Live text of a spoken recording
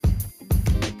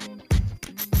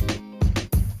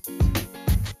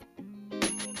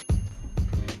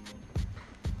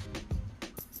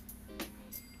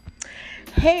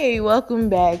Hey, welcome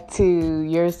back to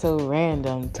You're So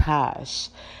Random, Tosh.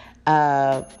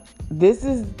 This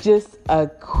is just a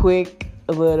quick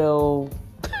little...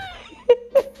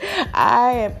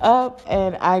 I am up,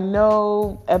 and I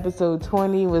know episode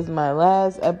 20 was my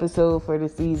last episode for the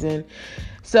season.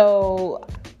 So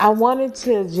I wanted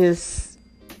to just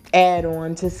add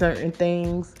on to certain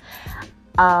things.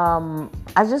 I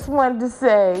just wanted to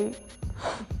say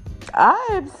I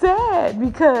am sad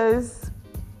because...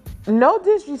 No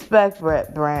disrespect,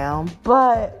 Brett Brown,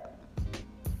 but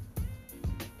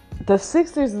the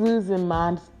Sixers losing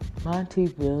Monty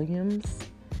Williams.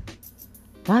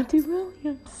 Monty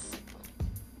Williams.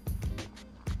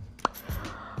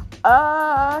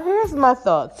 Here's my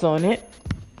thoughts on it.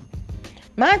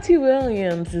 Monty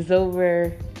Williams is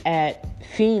over at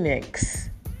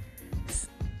Phoenix,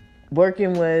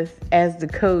 working as the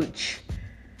coach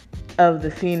of the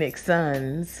Phoenix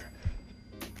Suns.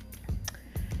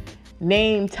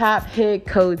 Named top head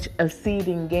coach of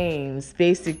seeding games,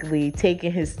 basically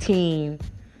taking his team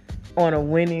on a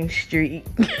winning streak.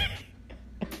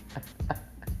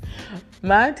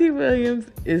 Monty Williams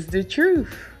is the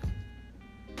truth.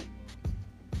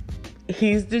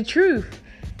 He's the truth.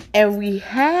 And we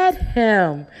had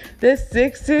him. The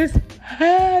Sixers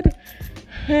had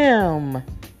him.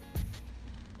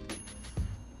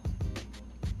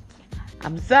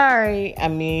 I'm sorry.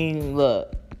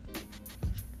 Look.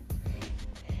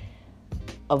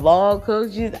 Of all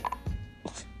coaches,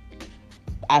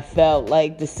 I felt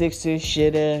like the Sixers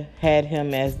should have had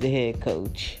him as the head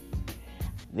coach.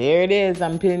 There it is.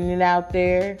 I'm putting it out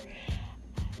there.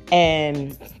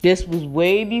 And this was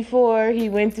way before he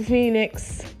went to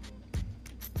Phoenix.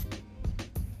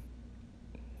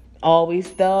 Always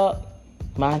thought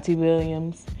Monty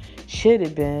Williams should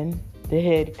have been the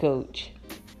head coach.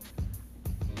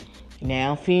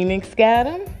 Now Phoenix got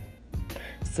him.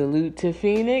 Salute to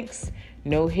Phoenix.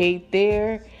 No hate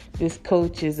there. This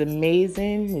coach is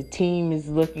amazing. The team is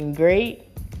looking great.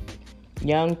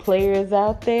 Young players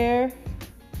out there.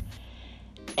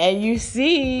 And you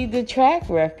see the track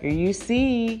record. You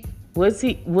see what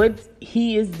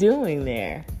he is doing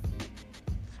there.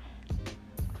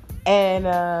 And,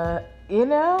 I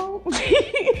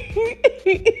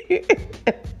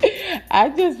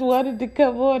just wanted to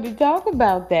come on and talk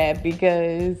about that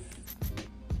because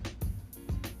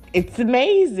it's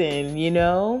amazing,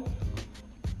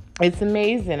 It's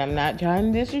amazing. I'm not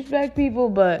trying to disrespect people,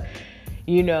 but,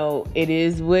 it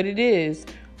is what it is.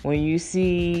 When you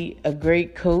see a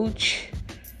great coach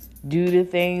do the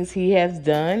things he has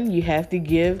done, you have to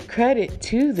give credit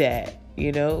to that,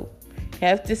 You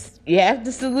have to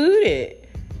salute it.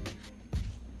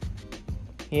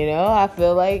 I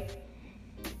feel like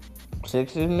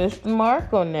Sixers missed the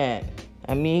mark on that.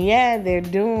 They're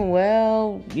doing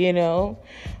well,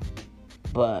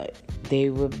 but they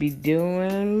would be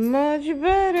doing much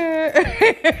better.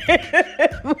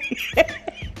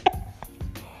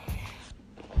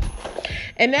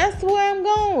 And that's where I'm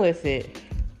going with it.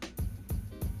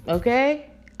 Okay?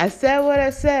 I said what I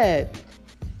said.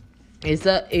 It's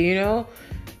up,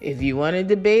 if you want to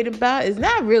debate about it, it's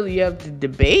not really up to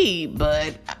debate,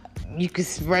 but you can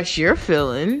express your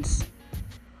feelings.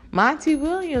 Monty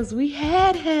Williams, we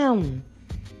had him.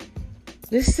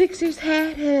 The Sixers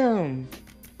had him.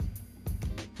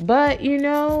 But, he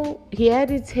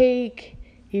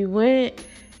went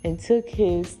and took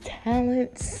his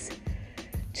talents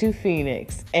to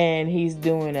Phoenix. And he's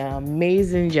doing an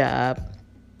amazing job.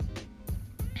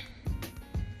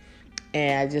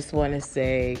 And I just want to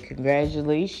say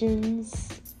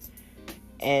congratulations.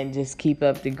 And just keep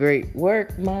up the great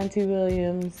work, Monty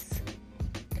Williams.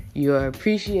 You are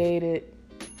appreciated.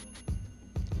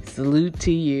 Salute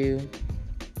to you.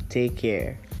 Take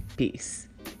care. Peace.